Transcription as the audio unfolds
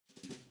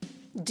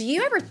Do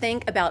you ever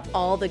think about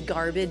all the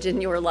garbage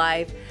in your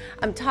life?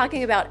 I'm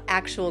talking about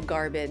actual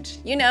garbage.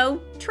 You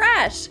know,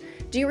 trash.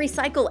 Do you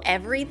recycle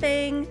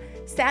everything?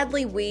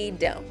 Sadly, we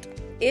don't.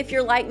 If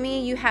you're like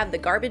me, you have the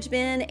garbage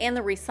bin and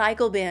the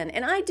recycle bin,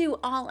 and I do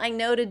all I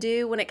know to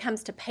do when it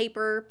comes to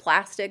paper,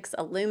 plastics,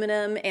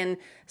 aluminum, and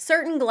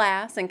certain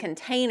glass and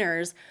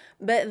containers,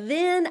 but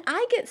then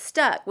I get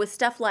stuck with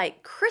stuff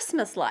like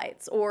Christmas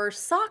lights or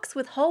socks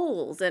with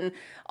holes and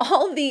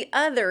all the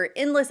other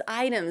endless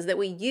items that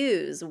we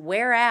use,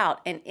 wear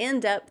out, and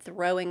end up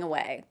throwing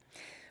away.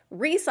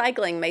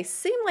 Recycling may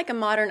seem like a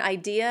modern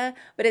idea,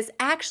 but it's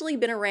actually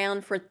been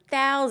around for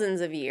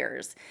thousands of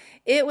years.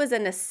 It was a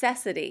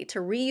necessity to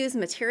reuse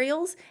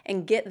materials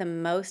and get the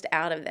most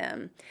out of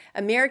them.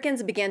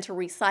 Americans began to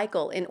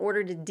recycle in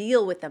order to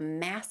deal with the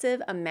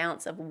massive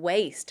amounts of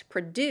waste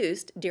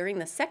produced during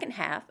the second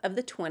half of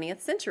the 20th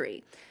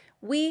century.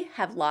 We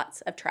have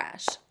lots of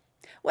trash.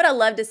 What I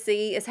love to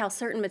see is how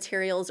certain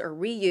materials are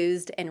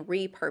reused and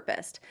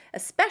repurposed,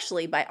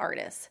 especially by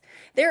artists.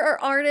 There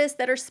are artists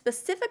that are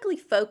specifically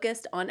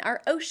focused on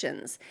our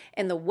oceans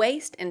and the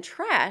waste and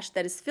trash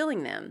that is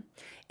filling them.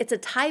 It's a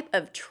type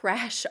of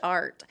trash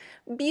art.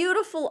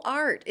 Beautiful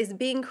art is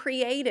being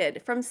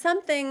created from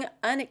something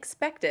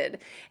unexpected.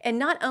 And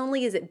not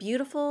only is it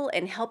beautiful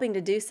and helping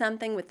to do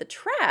something with the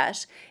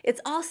trash,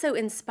 it's also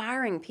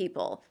inspiring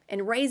people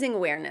and raising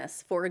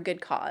awareness for a good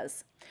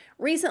cause.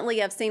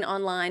 Recently, I've seen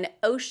online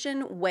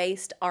ocean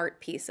waste art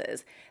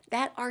pieces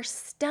that are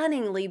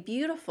stunningly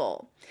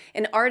beautiful.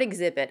 An art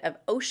exhibit of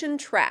ocean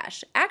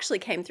trash actually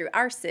came through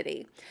our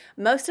city.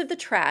 Most of the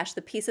trash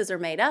the pieces are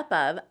made up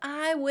of,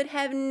 I would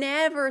have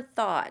never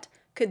thought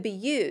could be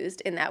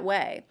used in that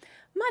way,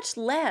 much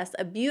less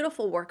a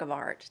beautiful work of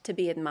art to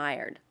be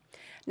admired.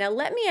 Now,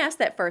 let me ask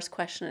that first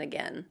question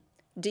again.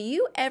 Do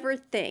you ever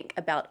think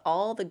about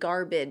all the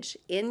garbage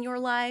in your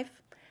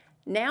life?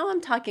 Now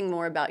I'm talking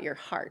more about your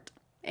heart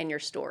and your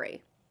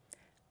story.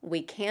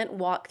 We can't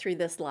walk through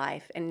this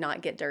life and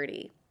not get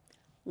dirty.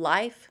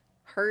 Life,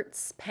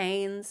 hurts,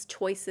 pains,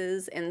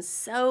 choices, and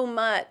so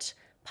much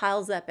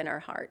piles up in our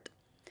heart.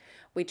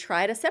 We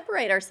try to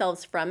separate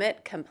ourselves from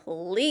it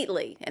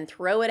completely and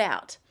throw it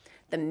out.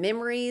 The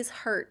memories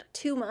hurt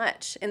too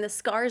much, and the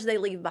scars they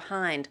leave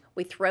behind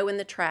we throw in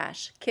the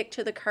trash, kick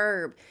to the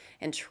curb,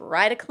 and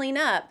try to clean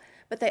up,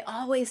 but they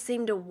always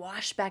seem to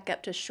wash back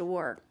up to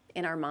shore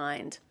in our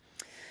mind.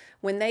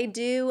 When they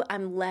do,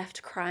 I'm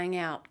left crying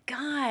out,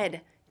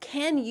 God,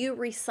 can you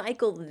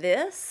recycle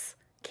this?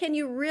 Can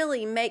you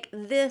really make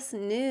this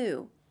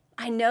new?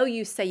 I know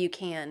you say you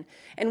can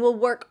and will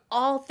work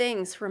all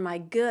things for my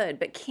good,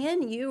 but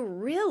can you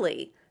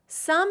really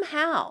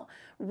somehow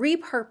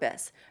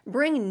repurpose,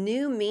 bring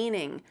new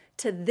meaning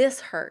to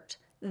this hurt,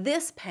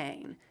 this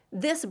pain,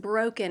 this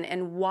broken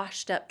and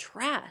washed up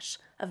trash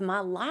of my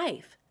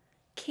life?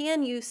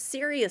 Can you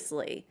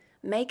seriously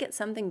make it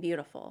something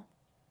beautiful?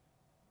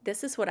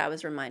 This is what I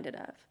was reminded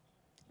of.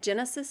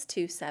 Genesis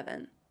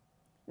 2:7.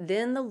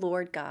 Then the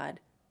Lord God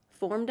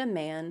formed a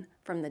man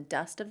from the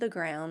dust of the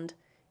ground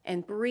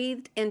and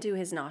breathed into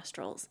his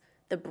nostrils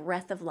the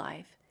breath of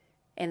life,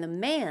 and the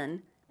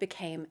man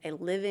became a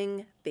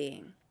living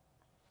being.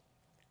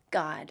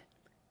 God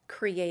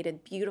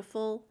created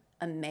beautiful,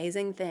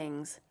 amazing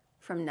things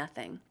from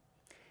nothing.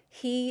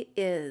 He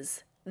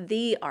is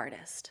the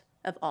artist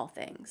of all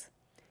things.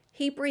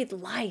 He breathed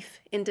life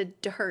into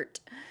dirt.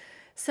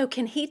 So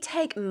can he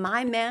take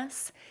my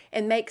mess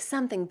and make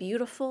something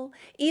beautiful,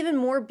 even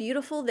more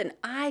beautiful than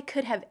I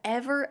could have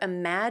ever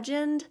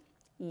imagined?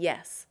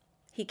 Yes,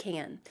 he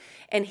can,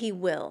 and he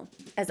will,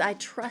 as I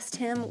trust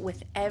him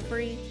with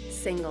every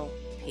single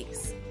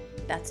piece.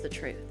 That's the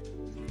truth.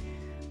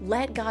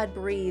 Let God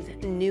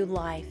breathe new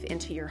life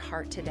into your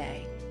heart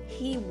today.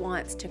 He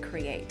wants to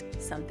create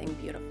something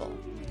beautiful.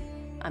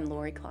 I'm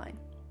Lori Klein.